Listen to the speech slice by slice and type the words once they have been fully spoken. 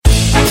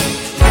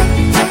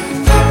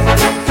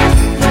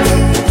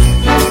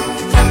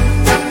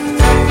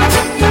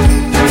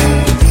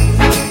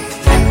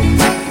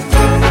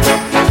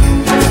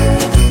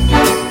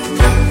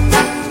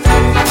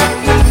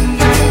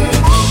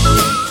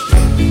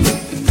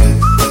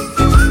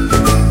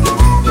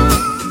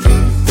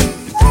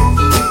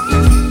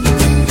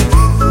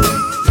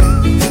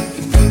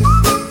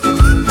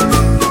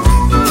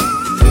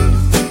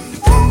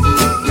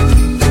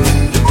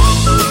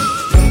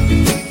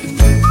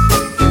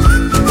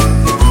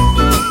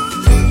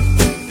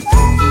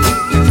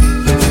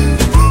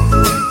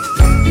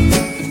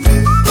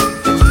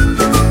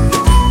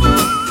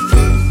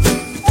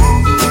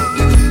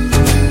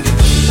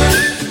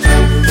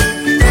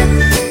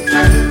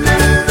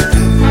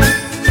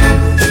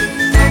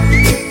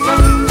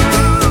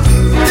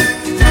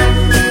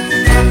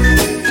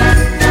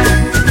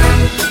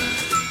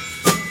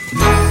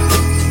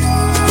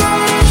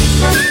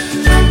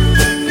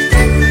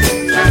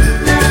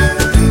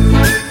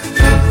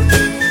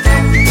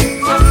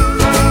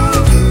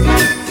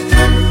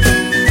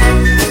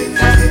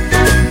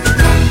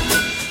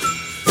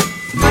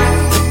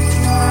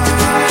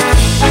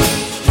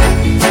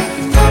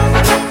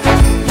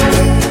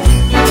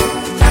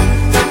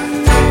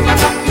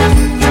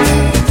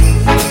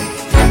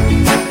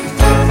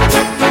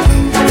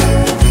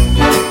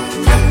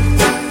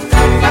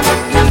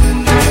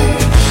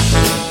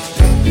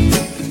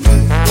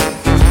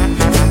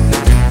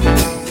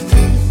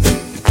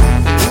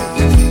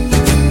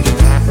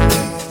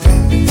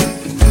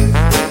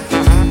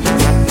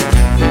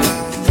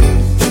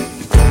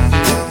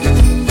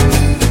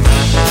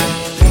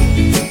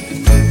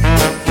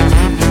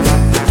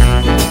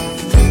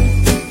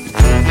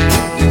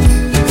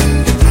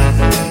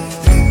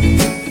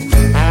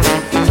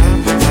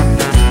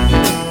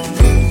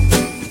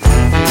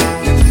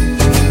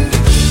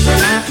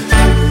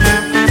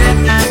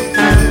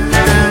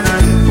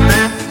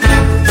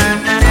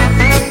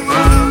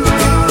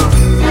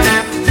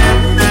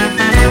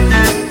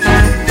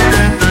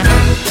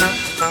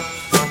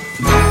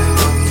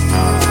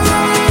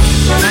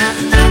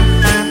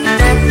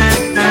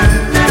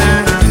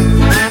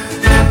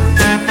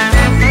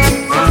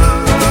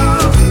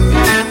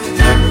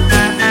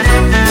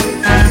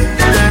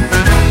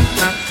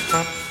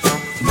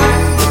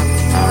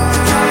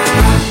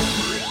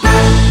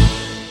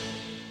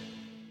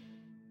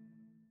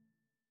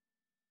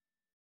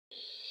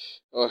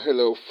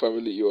Hello,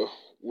 family.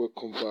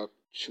 Welcome back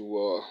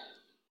to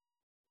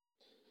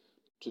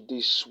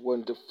this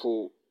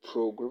wonderful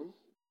program.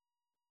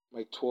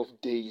 My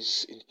 12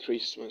 days in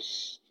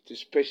Christmas. It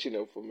is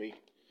personal for me.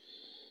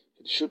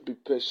 It should be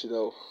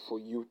personal for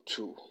you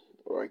too,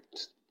 right?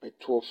 My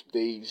 12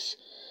 days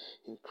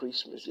in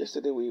Christmas.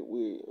 Yesterday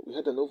we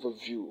had an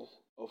overview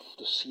of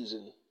the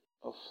season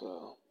of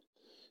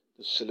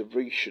the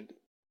celebration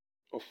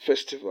of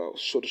festival,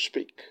 so to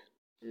speak.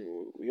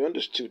 We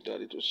understood that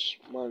it was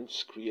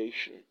man's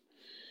creation,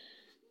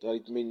 that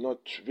it may not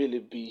really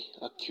be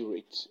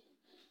accurate.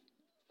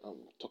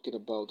 Talking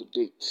about the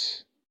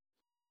date,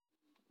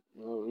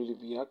 really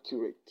be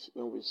accurate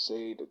when we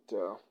say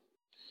that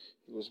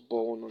he was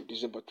born on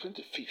December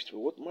 25th. But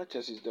what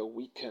matters is that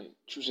we can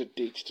choose a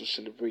date to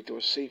celebrate our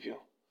Savior,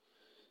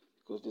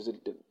 because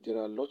there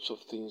are lots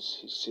of things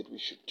he said we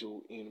should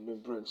do in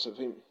remembrance of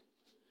him.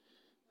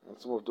 And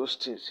some of those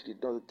things he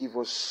did not give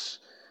us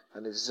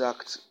an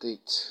exact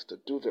date to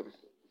do them.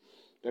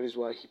 That is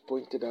why he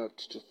pointed out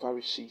to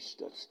Pharisees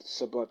that the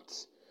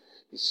Sabbath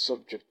is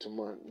subject to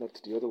man, not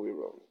the other way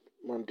around.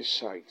 Man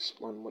decides,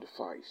 man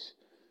modifies.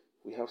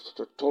 We have such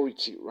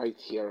authority right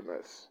here on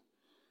earth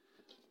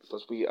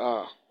because we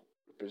are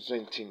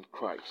representing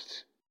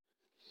Christ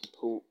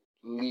who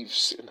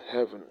lives in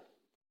heaven,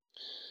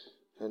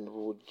 and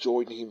we will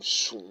join him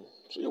soon.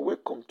 So you're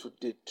welcome to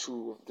day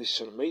 2 of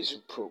this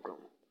amazing program.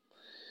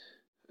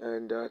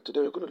 And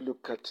today we're going to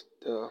look at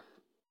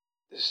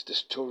the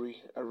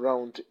story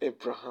around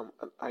Abraham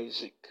and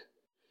Isaac.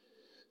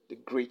 The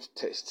great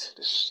test.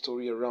 The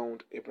story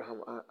around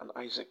Abraham and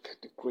Isaac.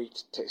 The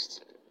great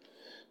test.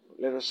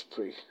 Let us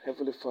pray.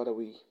 Heavenly Father,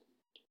 we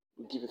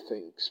give you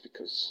thanks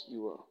because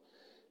you are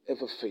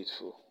ever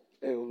faithful,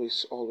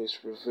 always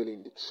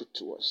revealing the truth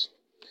to us.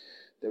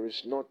 There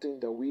is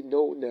nothing that we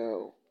know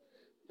now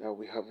that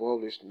we have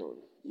always known.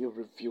 You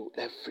reveal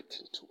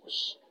everything to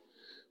us.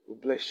 We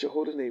bless your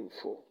holy name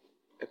for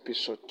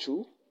episode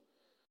 2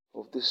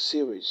 of this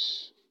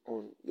series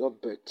on your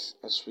birth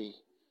as we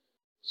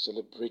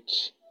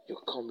celebrate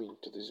your coming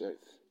to this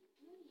earth,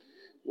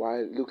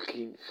 while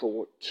looking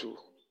forward to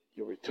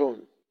your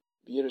return.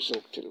 Be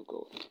exalted, O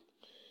God.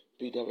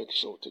 Be thou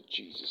exalted,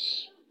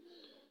 Jesus.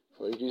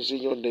 For it is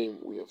in your name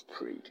we have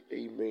prayed.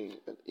 Amen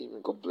and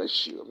amen. God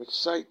bless you. I'm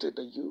excited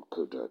that you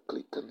could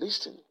click and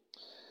listen.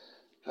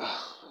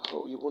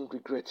 Oh, you won't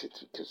regret it,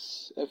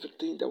 because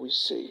everything that we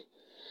say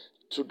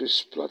through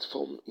this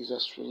platform is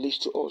as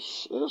released to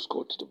us. Let us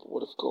go to the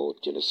Word of God.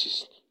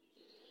 Genesis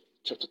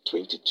chapter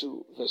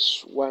 22,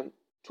 verse 1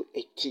 to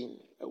 18.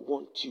 I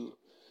want you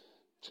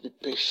to be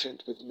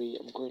patient with me.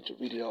 I'm going to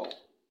read it all,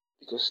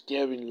 because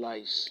therein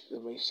lies the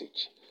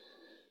message.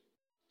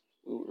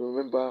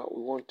 Remember,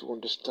 we want to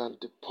understand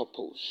the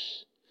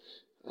purpose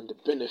and the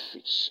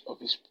benefits of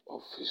his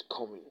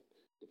coming.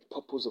 The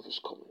purpose of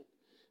his coming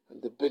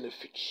and the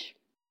benefits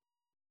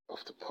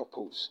of the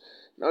purpose.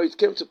 Now it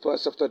came to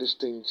pass after these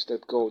things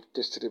that God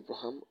tested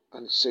Abraham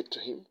and said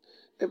to him,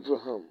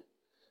 Abraham.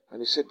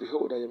 And he said,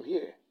 Behold, I am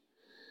here.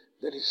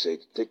 Then he said,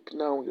 Take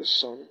now your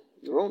son,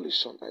 your only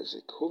son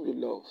Isaac, whom you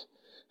love,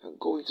 and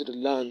go into the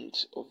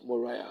land of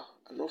Moriah,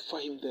 and offer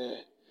him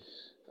there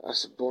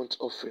as a burnt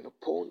offering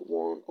upon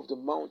one of the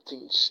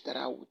mountains that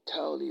I will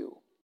tell you.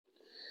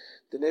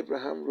 Then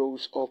Abraham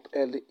rose up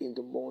early in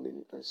the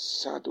morning and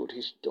saddled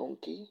his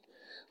donkey,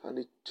 and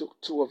he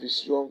took 2 of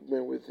his young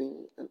men with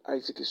him and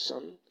Isaac his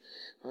son,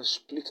 and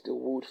split the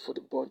wood for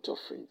the burnt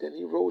offering. Then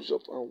he rose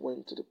up and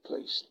went to the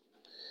place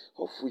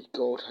of which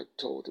God had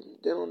told him.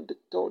 Then on the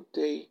 3rd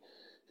day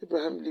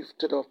Abraham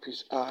lifted up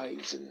his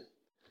eyes and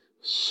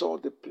saw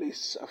the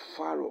place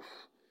afar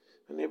off.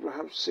 And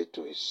Abraham said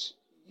to his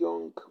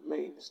young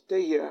men,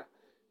 Stay here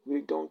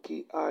with the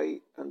donkey.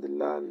 I and the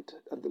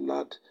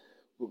lad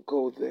will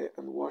go there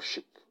and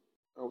worship,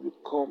 and will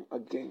come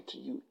again to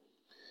you.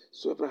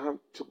 So Abraham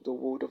took the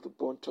wood of the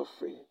burnt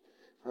offering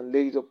and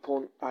laid it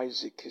upon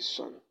Isaac his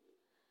son.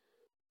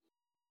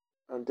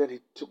 And then he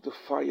took the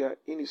fire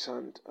in his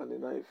hand and a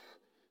knife,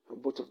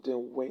 and both of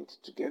them went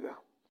together.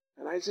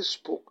 And Isaac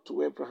spoke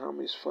to Abraham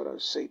his father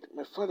and said,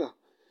 My father.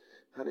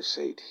 And he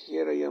said,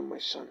 Here I am, my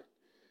son.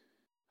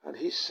 And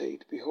he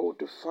said, Behold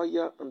the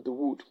fire and the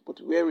wood,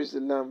 but where is the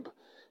lamb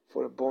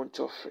for a burnt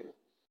offering?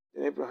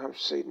 Then Abraham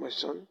said, My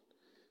son,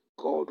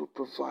 God will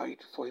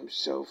provide for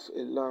himself a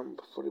lamb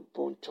for a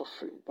burnt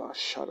offering.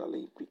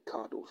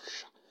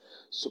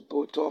 So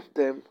both of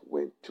them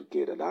went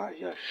together.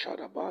 He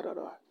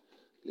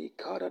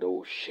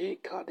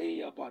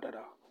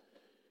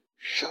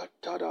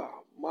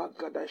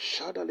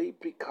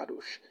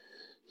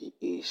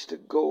is the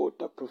God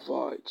that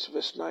provides.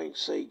 Verse 9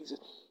 says,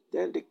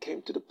 Then they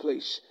came to the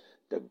place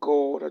that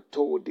God had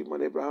told him,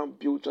 and Abraham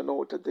built an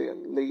altar there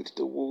and laid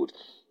the wood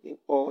in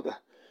order.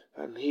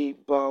 And he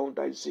bound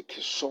Isaac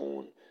his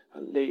son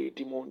and laid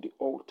him on the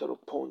altar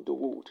upon the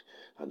wood.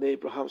 And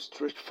Abraham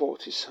stretched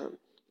forth his hand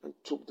and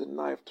took the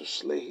knife to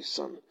slay his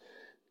son.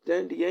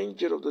 Then the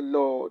angel of the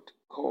Lord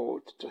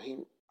called to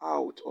him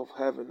out of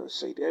heaven and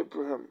said,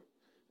 Abraham,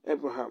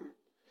 Abraham.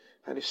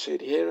 And he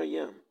said, Here I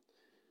am.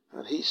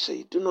 And he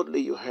said, do not lay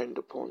your hand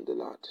upon the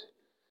lad,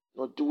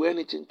 nor do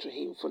anything to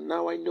him, for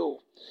now I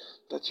know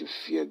that you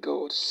fear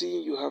God,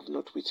 seeing you have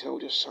not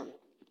withheld your son,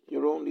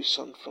 your only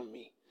son, from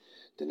me.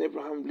 Then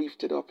Abraham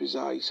lifted up his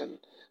eyes and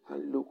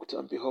looked,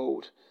 and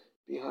behold,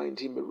 behind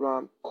him a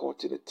ram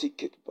caught in a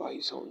thicket by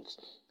his horns.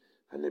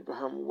 And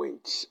Abraham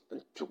went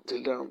and took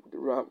the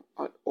ram,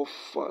 and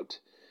offered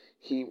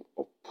him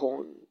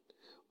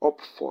up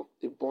for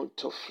a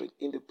burnt offering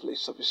in the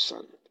place of his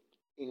son.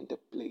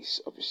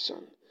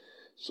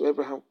 So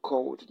Abraham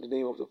called the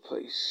name of the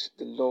place,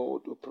 the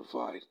Lord will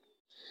provide.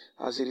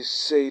 As it is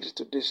said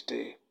to this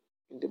day,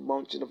 in the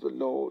mountain of the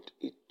Lord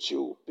it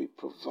shall be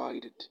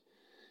provided.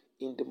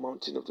 In the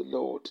mountain of the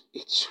Lord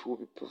it will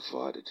be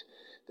provided.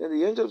 Then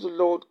the angel of the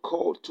Lord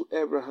called to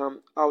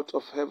Abraham out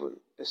of heaven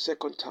a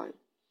second time.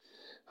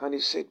 And he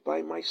said,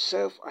 by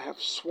myself I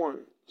have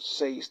sworn,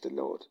 says the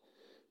Lord,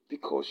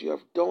 because you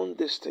have done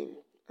this thing,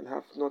 and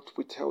have not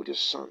withheld your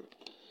son,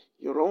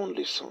 your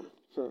only son,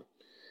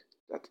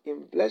 that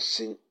in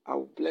blessing I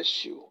will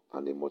bless you,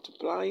 and in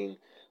multiplying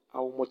I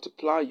will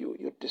multiply you,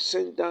 your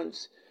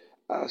descendants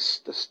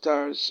as the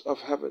stars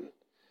of heaven,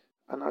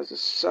 and as the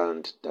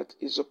sand that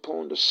is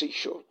upon the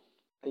seashore,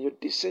 and your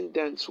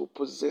descendants will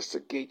possess the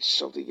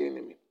gates of the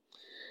enemy.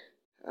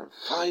 And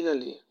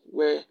finally,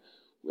 where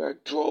we are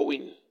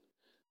drawing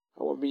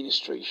our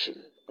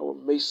ministration, our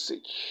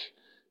message,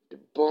 the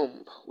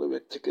bomb where we are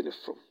taking it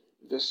from,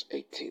 verse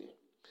 18.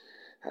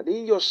 And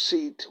in your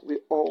seed will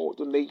all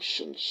the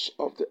nations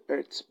of the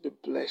earth be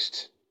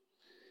blessed.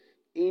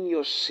 In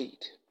your seed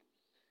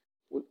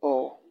will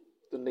all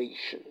the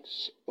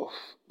nations of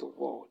the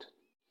world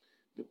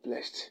be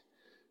blessed,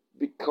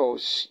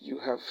 because you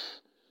have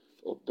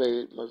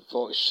obeyed my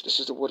voice.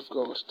 This is the word of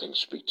God.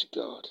 Thanks be to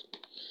God.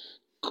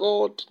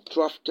 God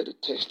drafted a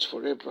test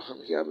for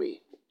Abraham. Hear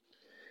me.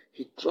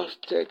 He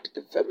drafted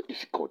a very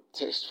difficult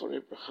test for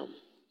Abraham.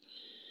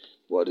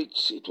 But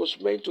it was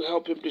meant to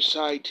help him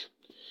decide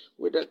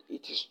whether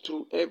it is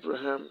through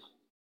Abraham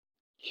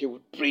he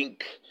would bring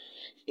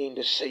in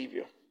the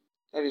Savior.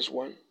 That is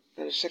one.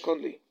 And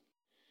secondly,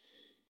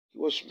 it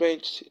was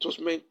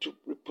meant to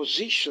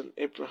reposition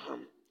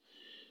Abraham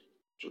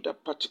to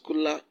that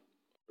particular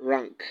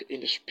rank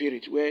in the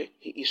spirit where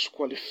he is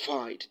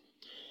qualified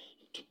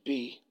to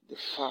be the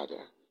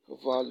father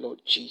of our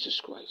Lord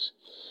Jesus Christ,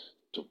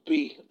 to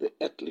be the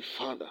earthly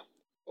father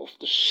of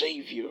the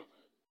Savior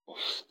of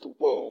the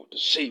world, the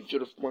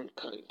Savior of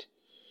mankind.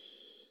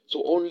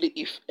 So only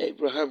if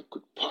Abraham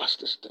could pass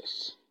this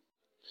test.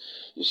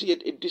 You see,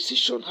 a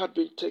decision had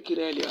been taken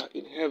earlier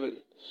in heaven,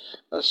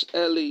 as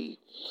early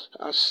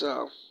as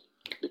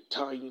the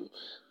time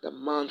the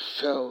man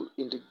fell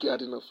in the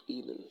Garden of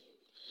Eden,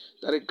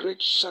 that a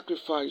great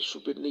sacrifice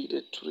would be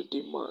needed to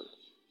redeem man.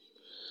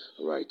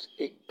 Right?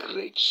 A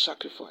great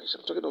sacrifice.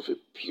 I'm talking of a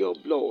pure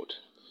blood.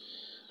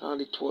 And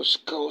it was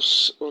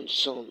God's own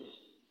son.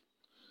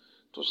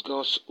 It was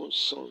God's own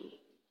son,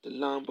 the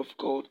Lamb of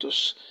God,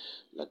 just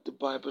like the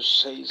Bible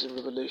says in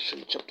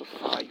Revelation chapter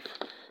 5,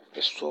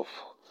 verse 12.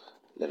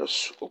 Let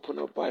us open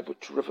our Bible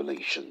to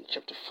Revelation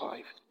chapter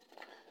 5,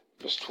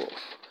 verse 12.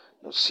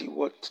 Now see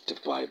what the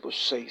Bible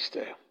says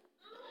there.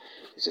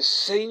 It says,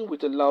 saying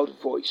with a loud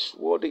voice,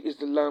 worthy is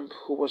the Lamb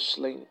who was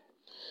slain,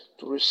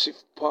 to receive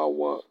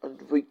power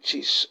and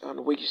riches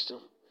and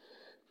wisdom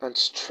and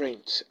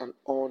strength and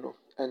honor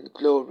and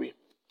glory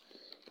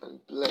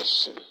and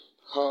blessing.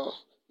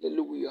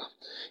 Hallelujah.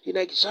 In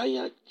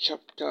Isaiah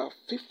chapter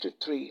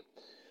 53,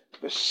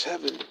 verse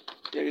 7,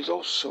 there is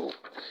also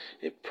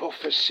a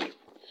prophecy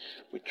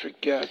with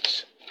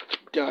regards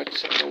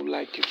that. I would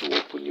like you to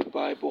open your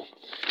Bible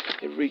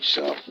and read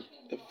a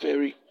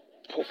very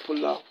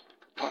popular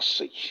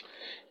passage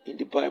in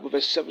the Bible.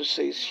 Verse 7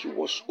 says, he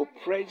was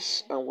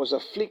oppressed and was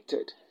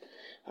afflicted,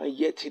 and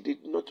yet he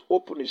did not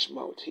open his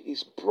mouth. He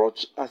is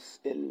brought as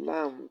a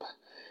lamb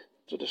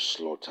to the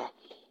slaughter,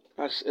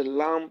 as a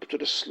lamb to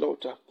the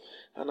slaughter,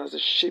 and as a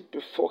sheep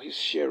before his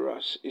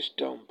shearers is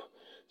dumb.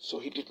 So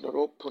he did not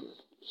open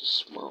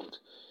his mouth.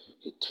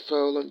 It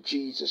fell on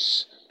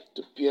Jesus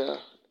to bear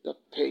the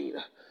pain,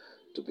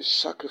 to be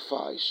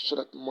sacrificed so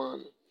that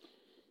man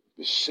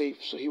be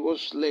saved. So he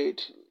was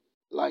led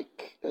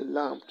like a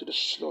lamb to the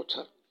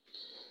slaughter,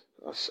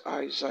 as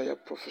Isaiah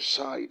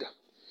prophesied.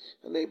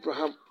 And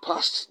Abraham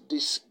passed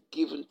this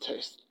given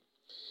test.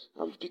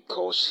 And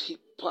because he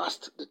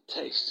passed the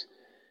test,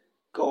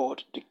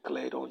 God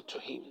declared unto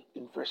him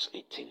in verse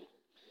 18,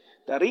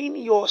 that in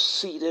your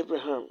seed,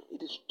 Abraham,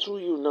 it is through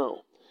you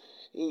now,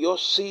 in your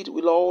seed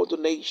will all the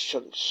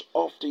nations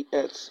of the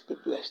earth be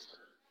blessed.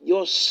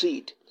 Your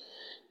seed,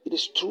 it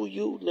is through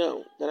you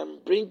now that I'm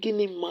bringing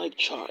in my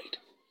child.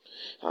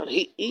 And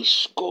he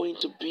is going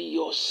to be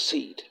your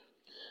seed,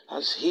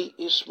 as he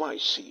is my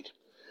seed.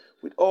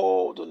 With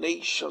all the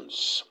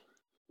nations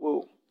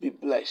will be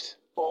blessed.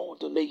 All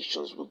the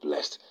nations will be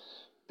blessed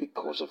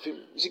because of him.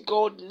 You see,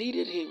 God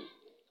needed him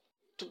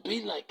to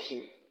be like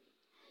him.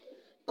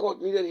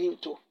 God needed him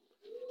to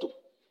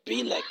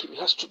be like him. He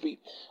has to be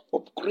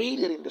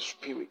upgraded in the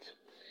spirit.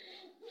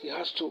 He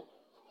has to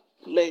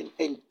learn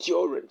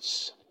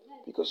endurance.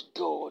 because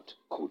God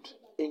could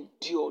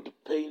endure the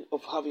pain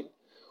of having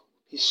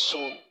his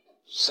son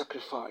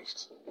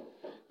sacrificed.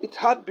 It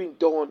had been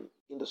done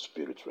in the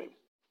spirit realm.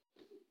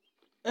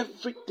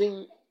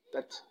 Everything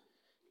that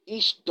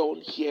is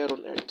done here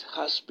on earth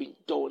has been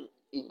done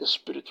in the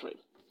spirit realm.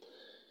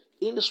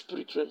 In the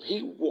spirit realm,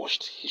 he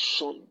watched his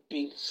son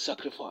being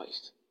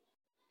sacrificed.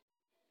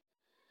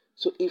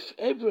 So if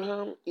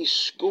Abraham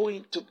is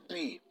going to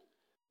be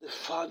the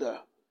father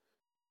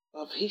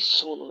of his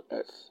son on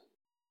earth,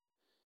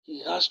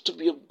 he has to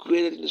be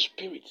upgraded in the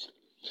spirit.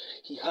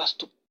 He has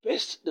to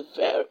pass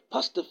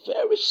the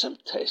very same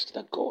test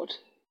that God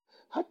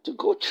had to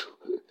go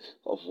through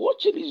of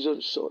watching his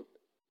own son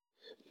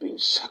being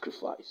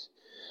sacrificed.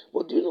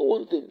 But do you know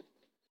one thing?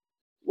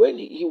 When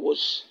he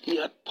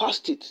had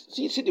passed it.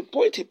 See, the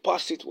point he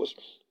passed it was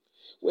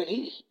when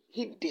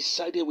he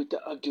decided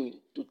without arguing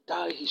to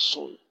tie his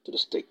son to the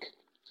stake,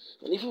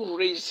 and even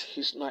raised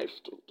his knife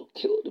to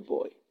kill the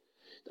boy.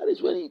 That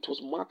is when it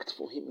was marked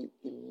for him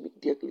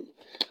immediately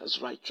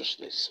as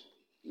righteousness.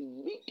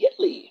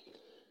 Immediately.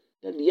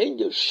 Then the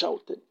angel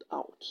shouted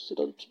out, say,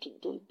 don't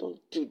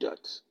do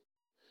that.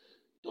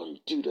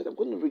 Don't do that. I'm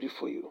going to read it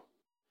for you.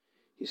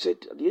 He said,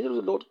 the angel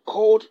of the Lord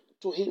called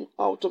to him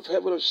out of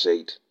heaven and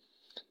said,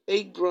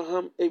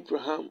 Abraham,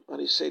 Abraham. And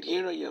he said,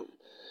 here I am.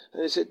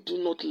 And he said, do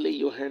not lay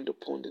your hand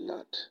upon the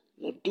lad,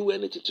 nor do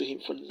anything to him.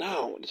 For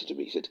now, listen to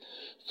me. He said,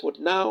 for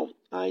now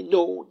I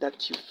know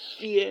that you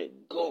fear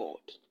God.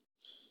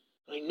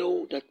 I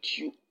know that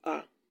you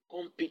are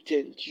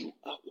competent. You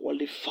are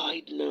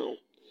qualified now.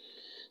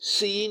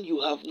 Seeing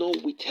you have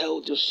not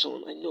withheld your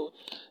son, I know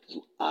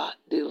you are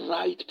the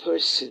right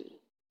person.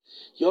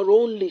 Your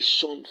only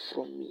son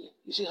from me.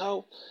 You see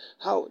how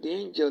the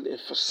angel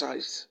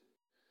emphasized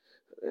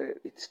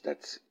it's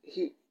that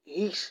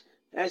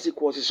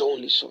Isaac was his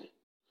only son.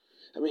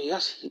 I mean,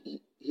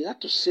 he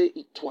had to say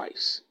it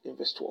twice in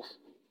verse 12,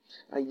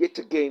 and yet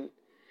again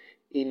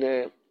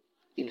in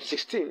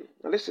 16.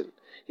 Now listen,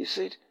 he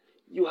said,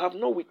 "You have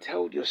not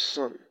withheld your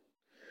son,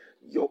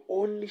 your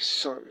only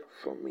son,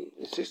 from me."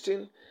 In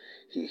 16,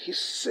 he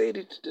said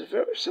it the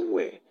very same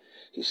way.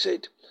 He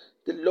said,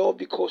 "The Lord,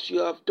 because you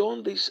have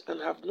done this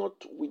and have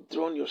not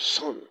withdrawn your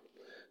son,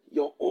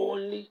 your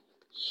only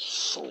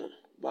son,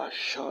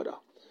 Bashada."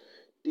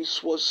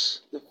 This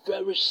was the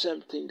very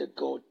same thing that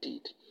God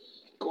did.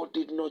 God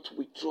did not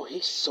withdraw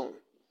his son,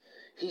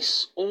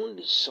 his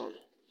only son.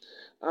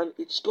 And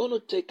it's going to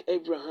take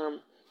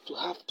Abraham to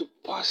have to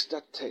pass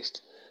that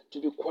test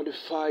to be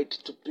qualified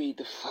to be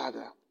the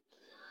father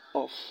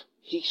of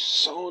his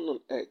son on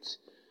earth.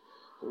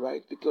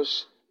 Right?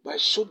 Because by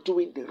so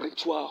doing, the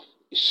ritual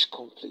is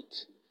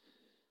complete.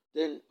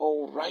 Then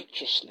all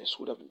righteousness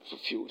would have been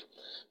fulfilled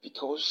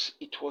because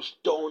it was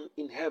done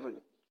in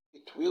heaven.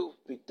 It will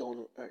be done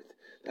on earth.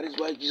 That is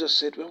why Jesus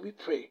said, when we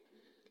pray,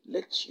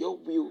 let your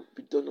will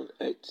be done on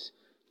earth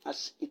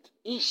as it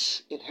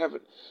is in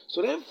heaven.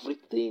 So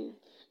everything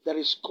that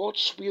is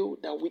God's will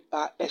that we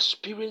are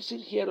experiencing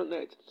here on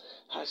earth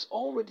has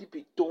already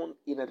been done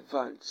in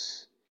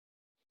advance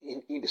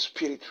in the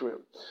spirit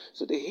realm.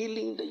 So the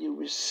healing that you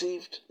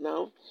received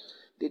now,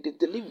 the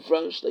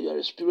deliverance that you are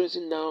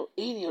experiencing now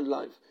in your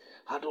life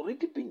had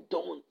already been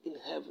done in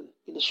heaven,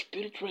 in the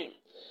spirit realm.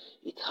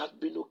 It had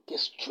been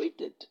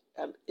orchestrated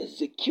and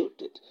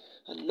executed.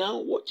 And now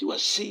what you are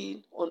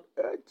seeing on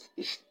earth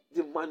is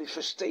the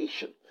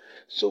manifestation.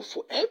 So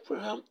for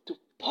Abraham to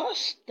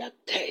pass that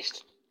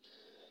test,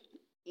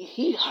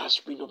 he has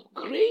been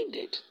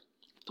upgraded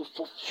to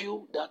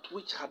fulfill that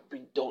which had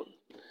been done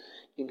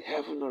in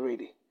heaven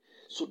already.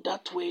 So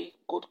that way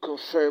God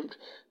confirmed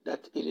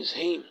that it is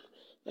him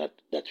that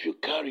will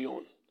carry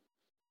on.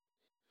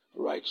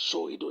 Right,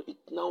 so it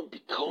now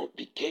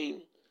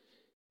became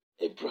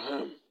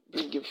Abraham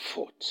bringing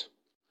forth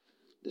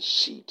the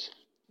seed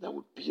that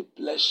would be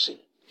a blessing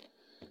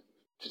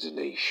to the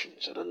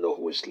nations. I don't know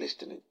who is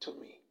listening to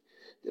me.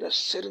 There are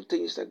certain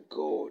things that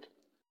God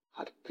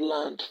had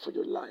planned for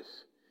your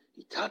life.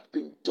 It had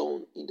been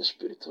done in the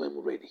spirit realm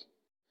already,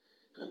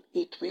 and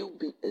it will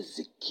be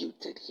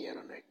executed here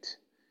on earth.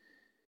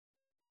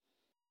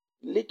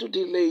 Little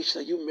delays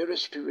that you may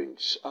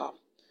experience are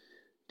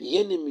the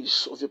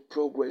enemies of your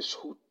progress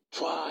who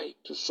try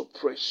to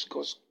suppress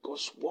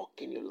God's work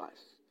in your life.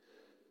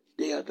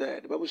 They are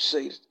there. The Bible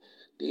says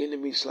the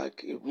enemy is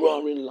like a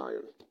roaring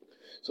lion.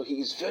 So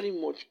he is very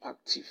much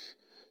active.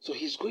 So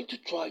he's going to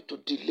try to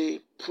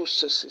delay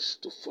processes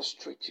to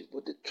frustrate you.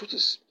 But the truth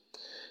is,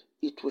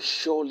 it will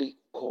surely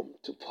come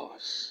to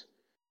pass.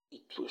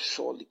 It will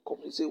surely come.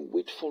 He said,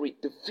 wait for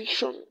it. The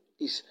vision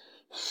is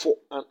for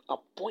an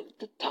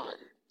appointed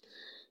time.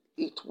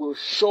 It will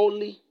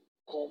surely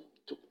come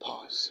to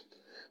pass.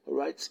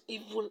 Alright?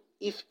 Even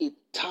if it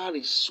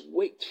tarries,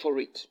 wait for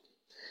it.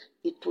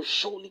 It will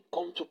surely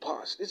come to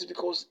pass. This is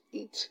because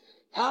it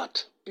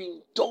had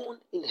been done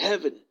in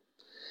heaven.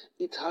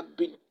 It had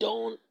been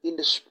done in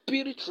the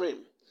spirit realm.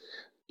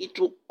 It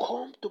will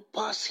come to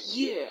pass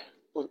here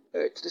on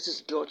earth. This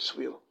is God's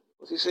will.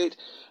 As he said,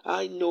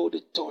 I know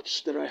the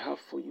thoughts that I have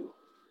for you.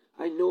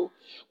 I know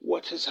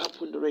what has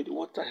happened already,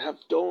 what I have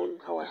done,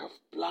 how I have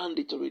planned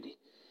it already.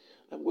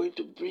 I'm going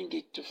to bring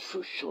it to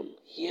fruition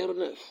here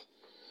on earth.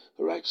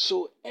 Alright,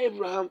 so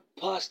Abraham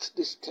passed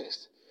this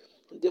test,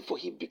 and therefore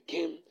he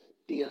became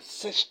the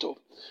ancestor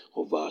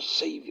of our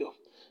Savior.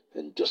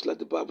 And just like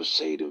the Bible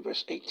said in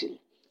verse 18,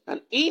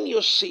 and in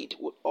your seed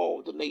will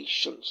all the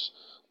nations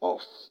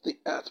of the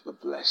earth be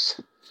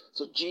blessed.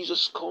 So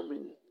Jesus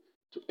coming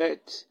to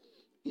earth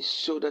is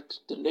so that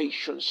the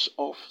nations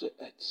of the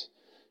earth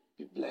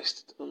be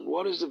blessed. And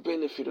what is the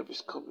benefit of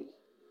his coming?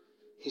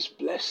 His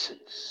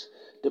blessings,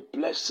 the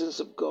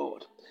blessings of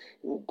God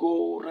will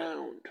go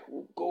round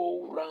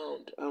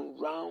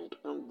and round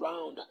and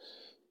round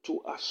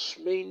to as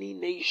many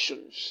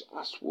nations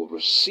as will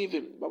receive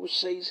him. The Bible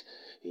says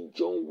in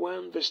John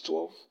 1 verse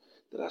 12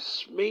 that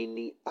as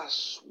many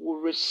as will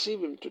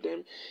receive him, to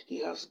them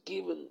he has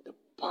given the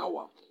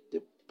power.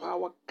 The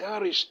power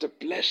carries the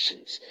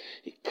blessings,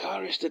 it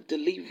carries the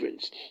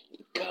deliverance,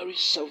 it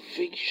carries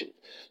salvation,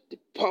 the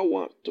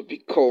power to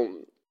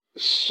become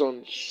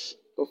sons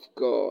of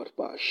God.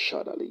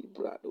 Bashadali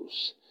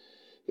Brados.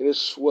 It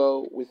is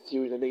well with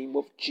you in the name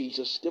of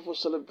Jesus. Therefore,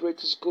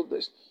 celebrate his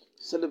goodness,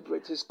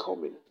 celebrate his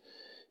coming.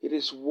 It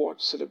is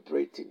worth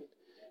celebrating,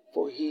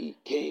 for he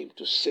came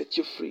to set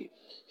you free,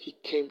 he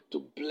came to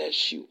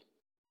bless you,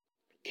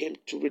 he came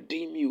to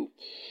redeem you,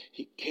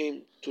 he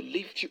came to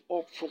lift you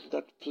up from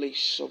that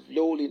place of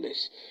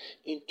lowliness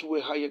into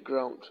a higher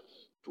ground,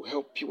 to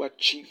help you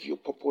achieve your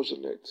purpose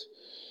on earth.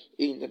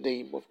 In the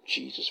name of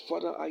Jesus,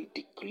 Father, I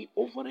decree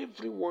over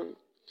everyone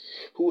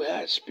who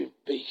has been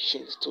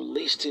patient to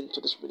listen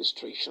to this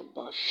ministration,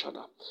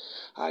 Bashana.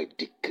 I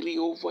decree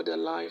over their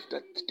life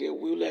that they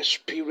will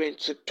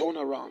experience a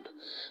turnaround,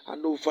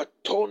 an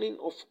overturning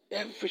of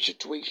every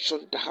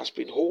situation that has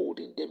been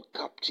holding them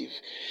captive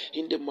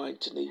in the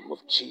mighty name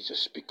of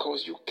Jesus,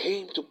 because you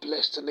came to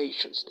bless the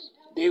nations.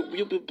 They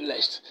will be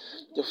blessed,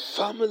 the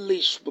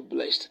families will be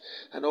blessed,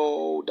 and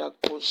all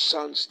that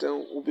concerns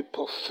them will be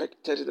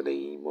perfected in the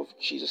name of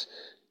Jesus.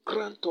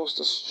 Grant us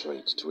the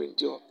strength to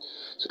endure,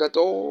 so that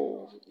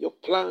all your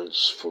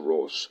plans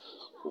for us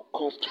will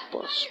come to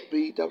pass.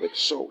 Be thou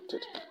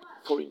exalted,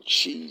 for in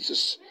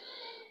Jesus'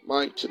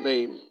 mighty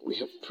name we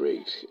have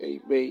prayed.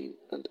 Amen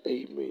and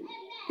amen.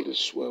 It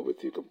is well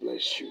with you. God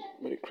bless you.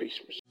 Merry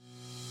Christmas.